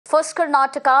First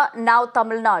Karnataka, now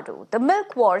Tamil Nadu. The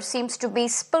milk war seems to be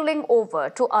spilling over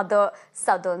to other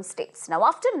southern states. Now,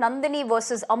 after Nandini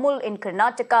versus Amul in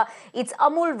Karnataka, it's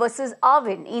Amul versus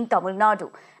Aavin in Tamil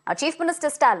Nadu. Now, Chief Minister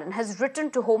Stalin has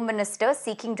written to Home Minister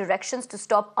seeking directions to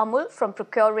stop Amul from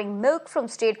procuring milk from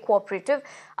state cooperative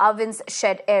Aavin's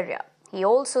shed area. He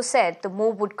also said the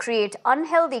move would create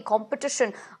unhealthy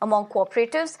competition among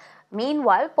cooperatives.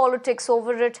 Meanwhile, politics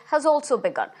over it has also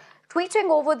begun. Tweeting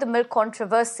over the milk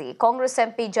controversy, Congress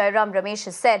MP Jairam Ramesh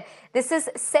has said this is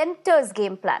Centre's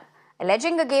game plan.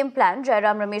 Alleging a game plan,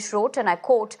 Jairam Ramesh wrote, and I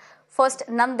quote, "First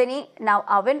Nandini, now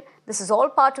Aavin. This is all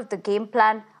part of the game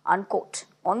plan," unquote.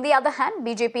 On the other hand,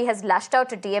 BJP has lashed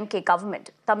out at DMK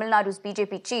government. Tamil Nadu's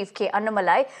BJP chief, K.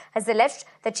 Annamalai, has alleged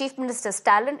that Chief Minister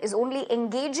Stalin is only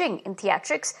engaging in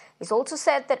theatrics. He's also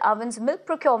said that Aavin's milk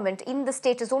procurement in the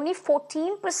state is only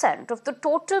 14% of the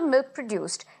total milk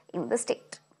produced in the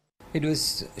state. It was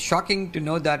shocking to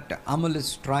know that Amul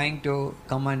is trying to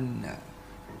come and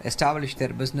establish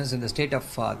their business in the state of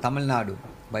Tamil Nadu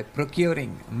by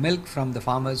procuring milk from the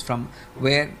farmers from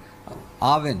where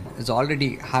Aavin is already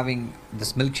having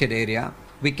this milkshed area.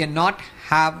 We cannot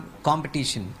have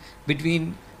competition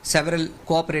between several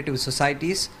cooperative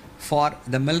societies for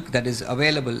the milk that is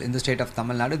available in the state of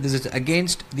Tamil Nadu. This is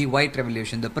against the White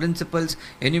Revolution, the principles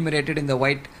enumerated in the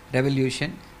White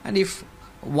Revolution. And if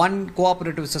one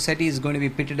cooperative society is going to be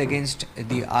pitted against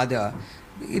the other,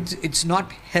 it's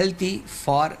not healthy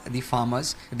for the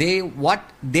farmers. What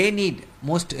they need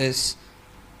most is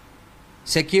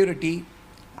security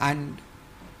and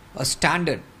a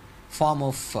standard form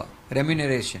of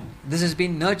remuneration. This has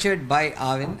been nurtured by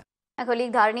Aavin. My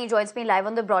colleague Dharani joins me live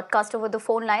on the broadcast over the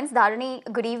phone lines. Dharani,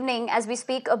 good evening. As we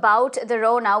speak about the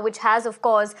row now, which has, of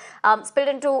course, spilled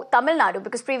into Tamil Nadu,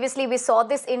 because previously we saw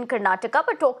this in Karnataka.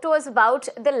 But talk to us about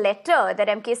the letter that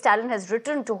M.K.Stalin has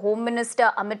written to Home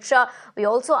Minister Amit Shah. We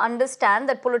also understand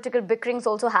that political bickering is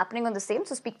also happening on the same.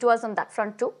 So speak to us on that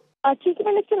front too. Chief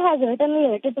Minister has written a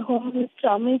letter to Home Minister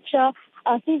Amit Shah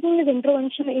seeking his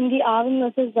intervention in the Aaavin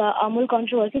versus Amul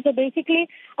controversy. So basically,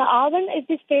 Aaavin is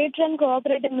the state-run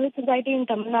cooperative milk society in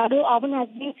Tamil Nadu. Aaavin has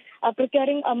been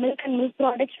procuring milk and milk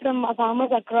products from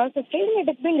farmers across the state, and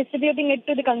it has been distributing it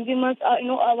to the consumers,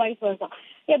 vice versa.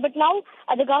 Yeah, but now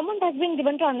the government has been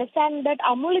given to understand that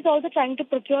Amul is also trying to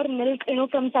procure milk,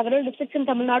 from several districts in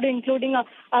Tamil Nadu, including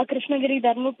Krishnagiri,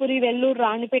 Dharmapuri, Vellore,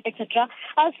 Ranipet, etc.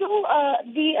 So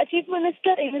the Chief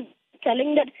Minister is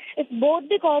telling that if both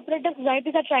the cooperative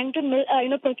societies are trying to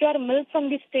procure milk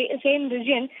from the same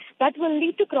region, that will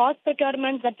lead to cross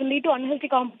procurement, that will lead to unhealthy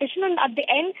competition, and at the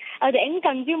end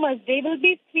consumers, they will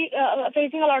be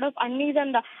facing a lot of unease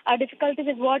and difficulties,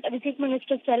 is what the Chief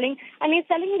Minister is telling. And he's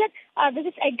telling that this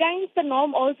is against the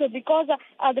norm also, because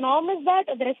the norm is that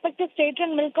the respective state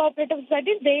and milk cooperative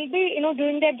societies, they'll be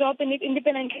doing their job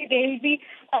independently. They'll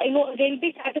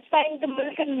be satisfying the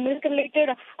milk and milk related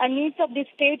needs of the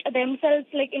state themselves,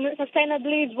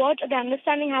 sustainably, is what the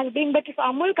understanding has been. But if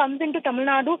Amul comes into Tamil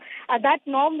Nadu, that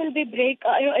norm will be break.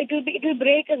 It will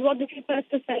break, is what the Chief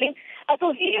Minister is telling.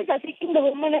 So he is seeking the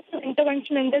Home Minister's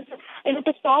intervention in this,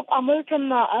 to stop Amul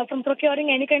from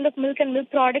procuring any kind of milk and milk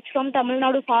products from Tamil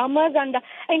Nadu farmers. And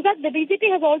in fact, the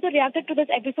BJP has also reacted to this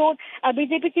episode.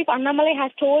 BJP Chief Annamalai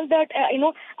has told that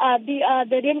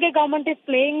the DMK government is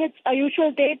playing its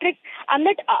usual theatrics, and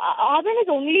that Aavin is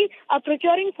only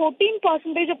procuring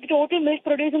 14% of the total milk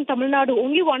produced in Tamil Nadu.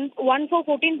 Only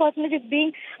 14% is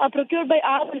being procured by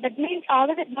Aavin. That means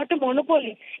Aavin is not a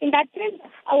monopoly. In that sense,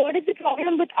 what is the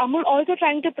problem with Amul also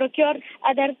trying to procure?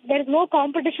 There is no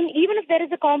competition. Even if there is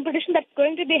a competition, that's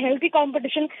going to be a healthy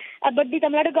competition. But the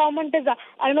Tamil Nadu government is,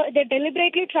 they're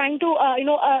deliberately trying to,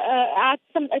 act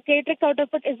some theatrics out of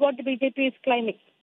it, is what the BJP is claiming.